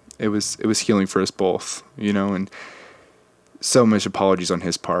it was healing for us both, and so much apologies on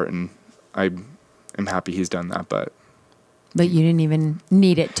his part. And I am happy he's done that, but you didn't even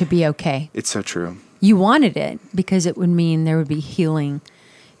need it to be okay. It's so true. You wanted it because it would mean there would be healing.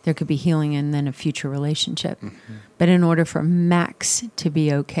 There could be healing and then a future relationship. But in order for Max to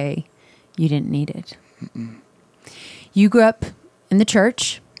be okay, you didn't need it. You grew up in the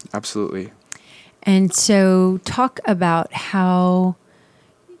church. Absolutely. And so talk about how,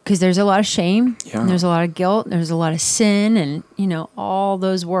 because there's a lot of shame, and there's a lot of guilt, and there's a lot of sin, and, all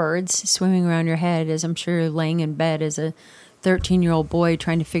those words swimming around your head as I'm sure you're laying in bed as a 13-year-old boy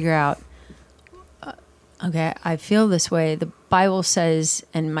trying to figure out, okay, I feel this way. The Bible says,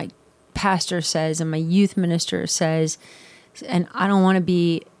 and my pastor says, and my youth minister says, and I don't want to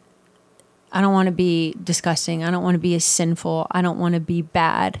be disgusting. I don't want to be as sinful. I don't want to be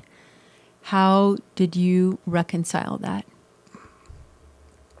bad. How did you reconcile that?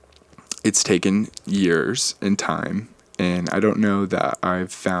 It's taken years and time, and I don't know that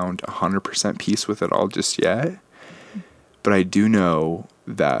I've found 100% peace with it all just yet. But I do know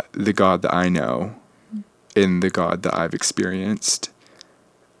that the God that I know and the God that I've experienced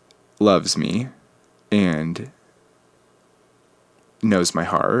loves me and knows my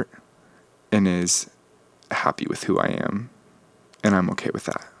heart and is happy with who I am. And I'm okay with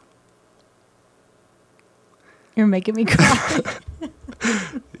that. You're making me cry.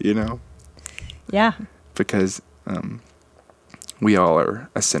 Yeah. Because we all are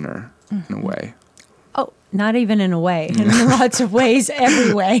a sinner in a way. Oh, not even in a way. In lots of ways,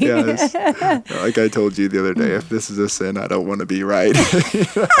 every way. Yes. Like I told you the other day, if this is a sin, I don't want to be right.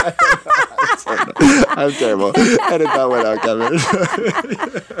 I'm terrible. Edit that one out, Kevin.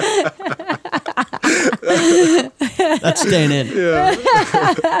 That's staying in. Yeah.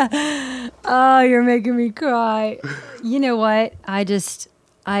 Oh, you're making me cry. You know what?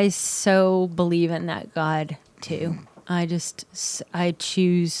 I so believe in that God too. I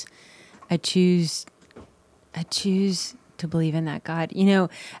choose to believe in that God.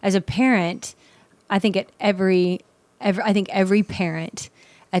 As a parent, I think every parent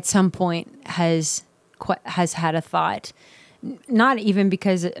at some point has had a thought, not even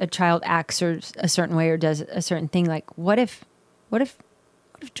because a child acts a certain way or does a certain thing. Like, what if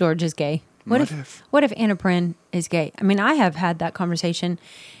George is gay? What if Anna Prin is gay? I mean, I have had that conversation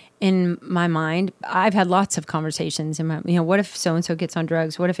in my mind. I've had lots of conversations in my, what if so-and-so gets on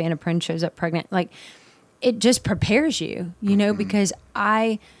drugs? What if Anna Prin shows up pregnant? Like, it just prepares you, because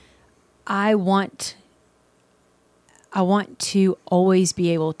I want to always be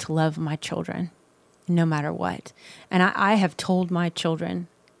able to love my children. no matter what. And I have told my children,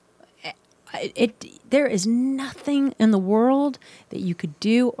 there is nothing in the world that you could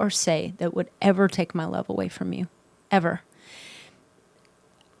do or say that would ever take my love away from you, ever.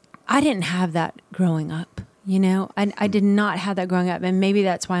 I didn't have that growing up, you know. I did not have that growing up, and maybe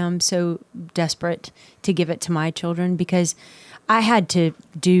that's why I'm so desperate to give it to my children, because I had to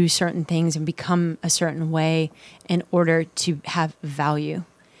do certain things and become a certain way in order to have value.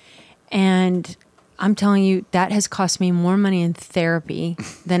 And I'm telling you, that has cost me more money in therapy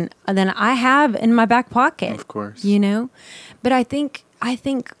than I have in my back pocket. Of course. You know? But I think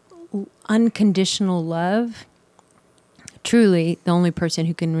unconditional love, truly, the only person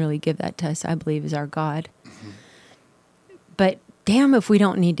who can really give that to us, I believe, is our God. Mm-hmm. But damn if we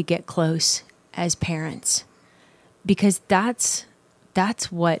don't need to get close as parents, because that's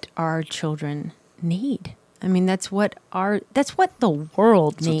what our children need. I mean, that's what the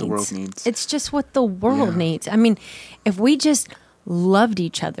world needs. What the world needs. It's just what the world needs. I mean, if we just loved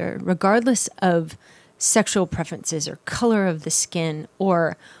each other, regardless of sexual preferences or color of the skin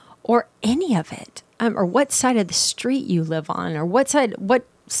or any of it, or what side of the street you live on, or what side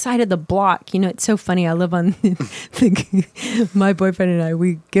of the block. You know, it's so funny. I live on my boyfriend and I,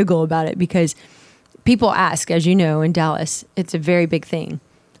 we giggle about it because people ask, as you know, in Dallas, it's a very big thing.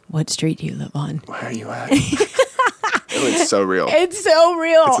 What street do you live on? Where are you at? It's so real. It's so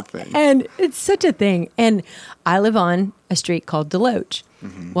real. It's a thing. And it's such a thing. And I live on a street called Deloach.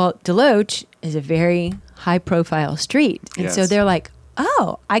 Mm-hmm. Well, Deloach is a very high profile street. And so they're like,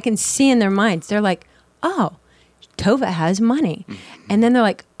 oh, I can see in their minds. They're like, oh, Tova has money. Mm-hmm. And then they're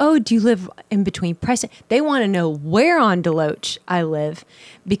like, oh, do you live in between Preston? They want to know where on Deloach I live,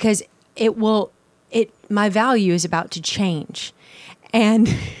 because my value is about to change. And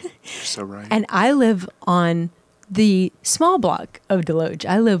you're so right. And I live on the small block of Deloach.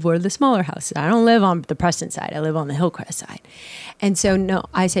 I live where the smaller houses are. I don't live on the Preston side. I live on the Hillcrest side. And so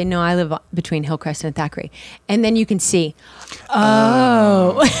I live between Hillcrest and Thackeray. And then you can see,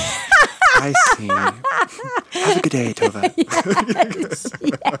 I see. Have a good day, Tova.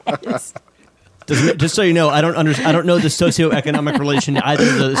 Yes. Just so you know, I don't know the socioeconomic relation to either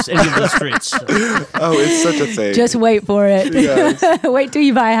of any of those streets. So. Oh, it's such a thing. Just wait for it. Yes. Wait till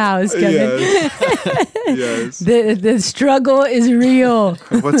you buy a house, Kevin. Yes. The struggle is real.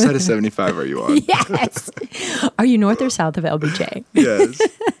 What side of 75 are you on? Yes. Are you north or south of LBJ? Yes.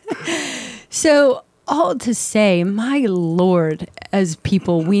 So, all to say, my Lord, as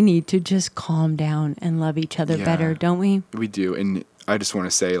people, we need to just calm down and love each other better, don't we? We do. And I just want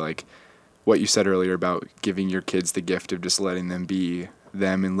to say, like, what you said earlier about giving your kids the gift of just letting them be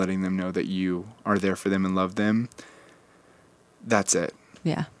them and letting them know that you are there for them and love them. That's it.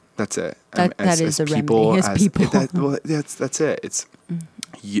 Yeah. That's it. That is a remedy. As people. That's it. It's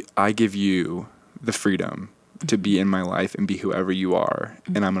I give you the freedom to be in my life and be whoever you are,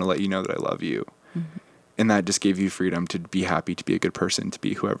 and I'm going to let you know that I love you. Mm-hmm. And that just gave you freedom to be happy, to be a good person, to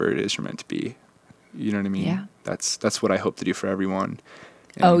be whoever it is you're meant to be. You know what I mean? Yeah. That's what I hope to do for everyone.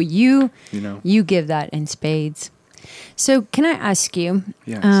 And, you give that in spades. So can I ask you,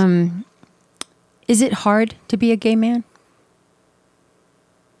 yes. Is it hard to be a gay man?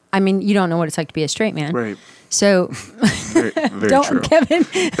 I mean, you don't know what it's like to be a straight man. Right. So very don't, true. Kevin.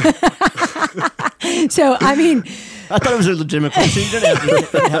 So, I mean, I thought it was a legitimate question. You didn't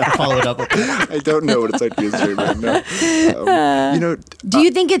have to follow it up with that. I don't know what it's like to be a straight man. No. Do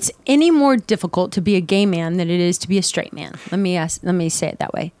you think it's any more difficult to be a gay man than it is to be a straight man? Let me say it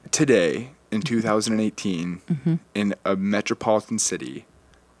that way. Today, in 2018, mm-hmm. in a metropolitan city,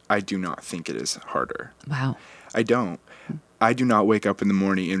 I do not think it is harder. Wow. I don't. I do not wake up in the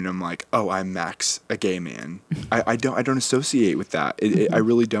morning and I'm like, oh, I'm Max, a gay man. I don't associate with that. I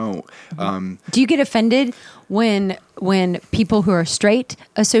really don't. Do you get offended when people who are straight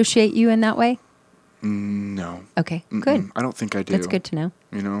associate you in that way? No. Okay, good. I don't think I do. That's good to know.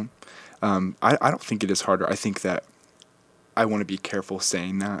 You know, I don't think it is harder. I think that I want to be careful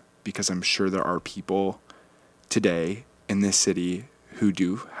saying that because I'm sure there are people today in this city who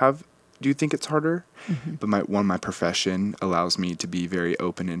do think it's harder. Mm-hmm. But my profession allows me to be very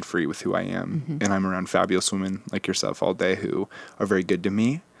open and free with who I am. Mm-hmm. And I'm around fabulous women like yourself all day who are very good to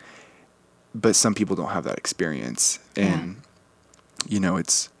me. But some people don't have that experience. And,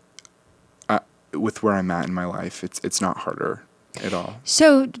 it's with where I'm at in my life, it's not harder at all.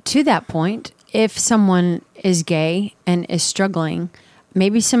 So to that point, if someone is gay and is struggling,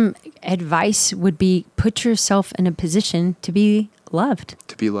 maybe some advice would be put yourself in a position to be loved.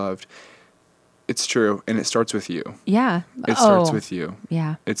 To be loved. It's true. And it starts with you. Yeah. It starts with you.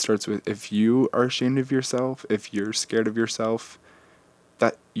 Yeah. It starts with, if you are ashamed of yourself, if you're scared of yourself,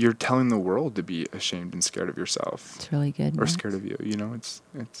 that you're telling the world to be ashamed and scared of yourself. It's really good. Or Max. scared of you. You know, it's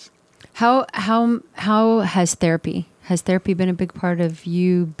How has therapy been a big part of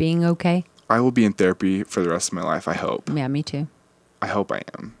you being okay? I will be in therapy for the rest of my life, I hope. Yeah, me too. I hope I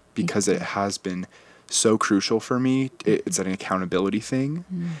am, because it has been so crucial for me. It's an accountability thing.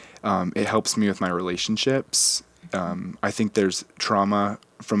 It helps me with my relationships. I think there's trauma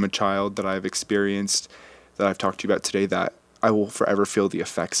from a child that I've experienced, that I've talked to you about today, that I will forever feel the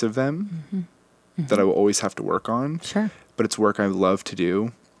effects of them, that I will always have to work on. Sure. But it's work I love to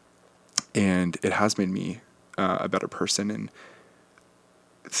do, and it has made me a better person. And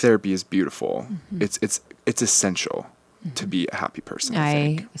therapy is beautiful. It's essential to be a happy person. I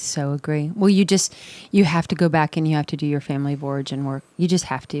think. So agree. Well, you have to go back and you have to do your family of origin work. You just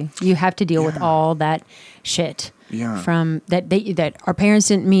have to. You have to deal with all that shit from that our parents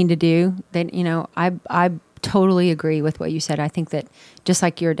didn't mean to do. That, you know, I totally agree with what you said. I think that just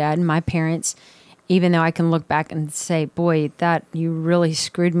like your dad, my parents, even though I can look back and say, boy, that you really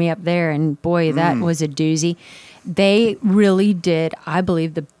screwed me up there, and boy, that was a doozy. They really did, I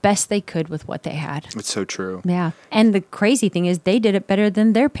believe, the best they could with what they had. It's so true. Yeah. And the crazy thing is they did it better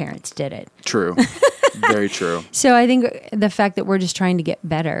than their parents did it. True. Very true. So I think the fact that we're just trying to get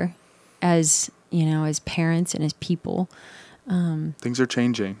better as, you know, as parents and as people. Things are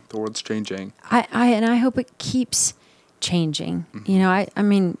changing. The world's changing. I hope it keeps changing. You know, I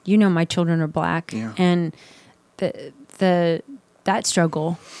mean, you know, my children are black, and that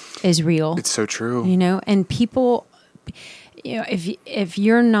struggle is real. It's so true. You know, and people, you know, if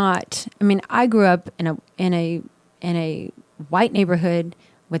you're not, I mean, I grew up in a white neighborhood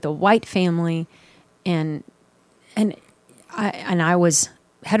with a white family, and I was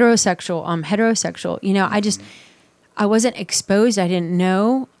heterosexual. I'm heterosexual. You know, I wasn't exposed. I didn't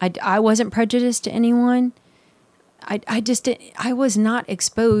know. I wasn't prejudiced to anyone. I was not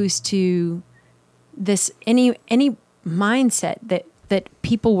exposed to this any mindset that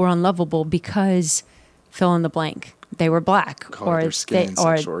people were unlovable because fill in the blank, they were black, color of their skin,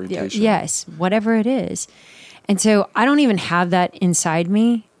 sexual orientation. Yes, whatever it is. And so I don't even have that inside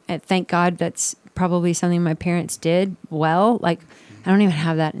me. And thank God that's probably something my parents did well. Like, I don't even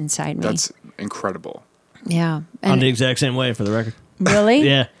have that inside me. That's incredible. Yeah. I'm the exact same way, for the record. Really?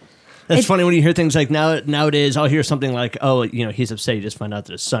 Yeah. It's funny when you hear things like nowadays, I'll hear something like, oh, you know, he's upset he just found out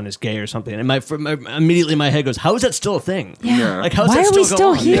that his son is gay or something. And immediately my head goes, how is that still a thing? Yeah. Like, how's Why that are we still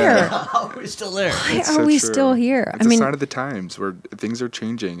still going on? here? Yeah. How are we still there? Why It's are so we true. still here? It's a sign of the times where things are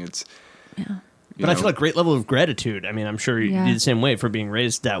changing. It's But I feel a great level of gratitude. I mean, I'm sure you do the same way for being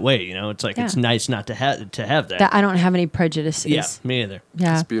raised that way. You know, it's like it's nice not to have that. That I don't have any prejudices. Yeah, me either.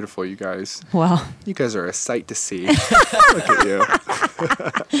 Yeah. It's beautiful, you guys. Well, You guys are a sight to see. Look at you.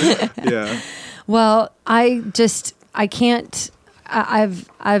 Yeah. well, I can't. I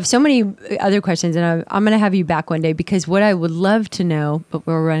have so many other questions, and I'm going to have you back one day, because what I would love to know, but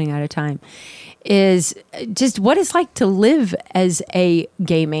we're running out of time, is just what it's like to live as a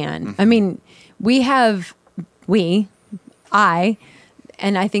gay man. I mean, I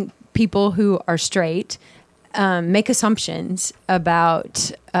think people who are straight make assumptions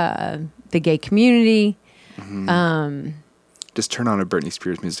about the gay community. Just turn on a Britney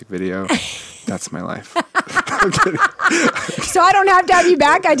Spears music video. That's my life. So I don't have to have you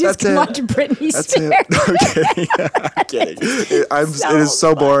back. I just That's can it. watch Britney That's Spears. it. I'm kidding. It is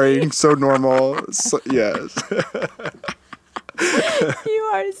so boring, so normal. Yes. You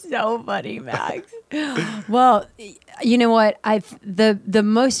are so funny, Max. Well, you know what? The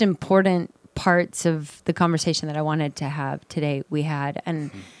most important parts of the conversation that I wanted to have today, we had,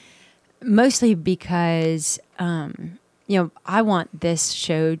 and mostly because you know, I want this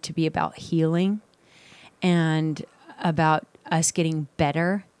show to be about healing and about us getting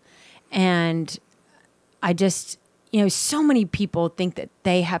better. And I just, you know, so many people think that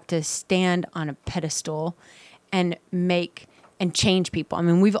they have to stand on a pedestal and change people. I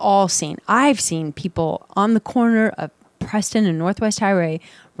mean, I've seen people on the corner of Preston and Northwest Highway,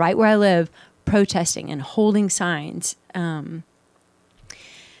 right where I live, protesting and holding signs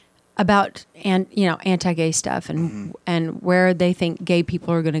about anti-gay stuff and where they think gay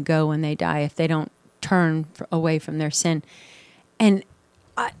people are going to go when they die if they don't turn away from their sin. And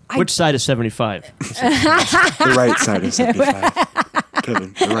Which side is 75? The right side of 75.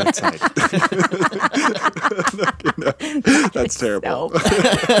 Kevin, the right side. No, that's terrible.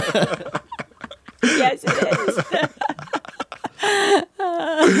 Yes, it is.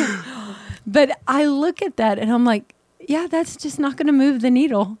 But I look at that and I'm like, yeah, that's just not going to move the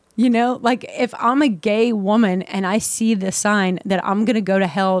needle. You know, like if I'm a gay woman and I see the sign that I'm going to go to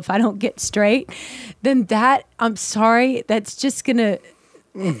hell if I don't get straight, then I'm sorry, that's just going to,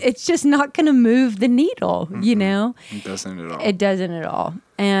 it's just not going to move the needle, you know? It doesn't at all. It doesn't at all.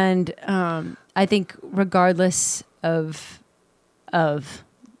 And I think regardless of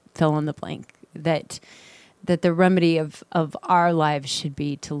fill in the blank, that the remedy of our lives should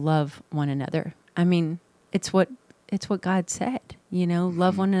be to love one another. I mean, it's what God said, you know,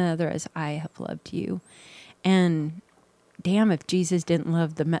 love one another as I have loved you. And damn, if Jesus didn't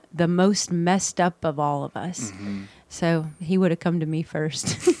love the most messed up of all of us. So he would have come to me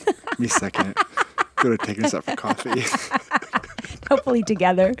first. Me second. Could have taken us out for coffee. Hopefully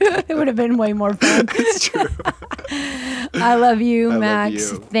together. It would have been way more fun. It's true. I love you, I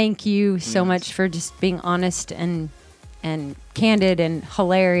Max. love you. Thank you so much for just being honest and candid and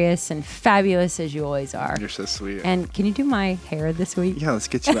hilarious and fabulous as you always are. You're so sweet. And can you do my hair this week? Yeah, let's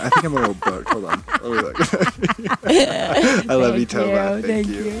get you. I think I'm a little booked. Hold on. Oh, look. I love you, Tova. Thank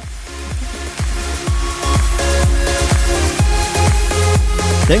you.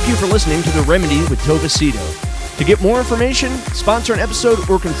 Thank you for listening to The Remedy with Tova Cito. To get more information, sponsor an episode,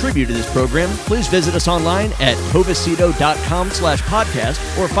 or contribute to this program, please visit us online at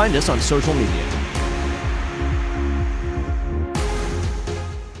tovacito.com/podcast or find us on social media.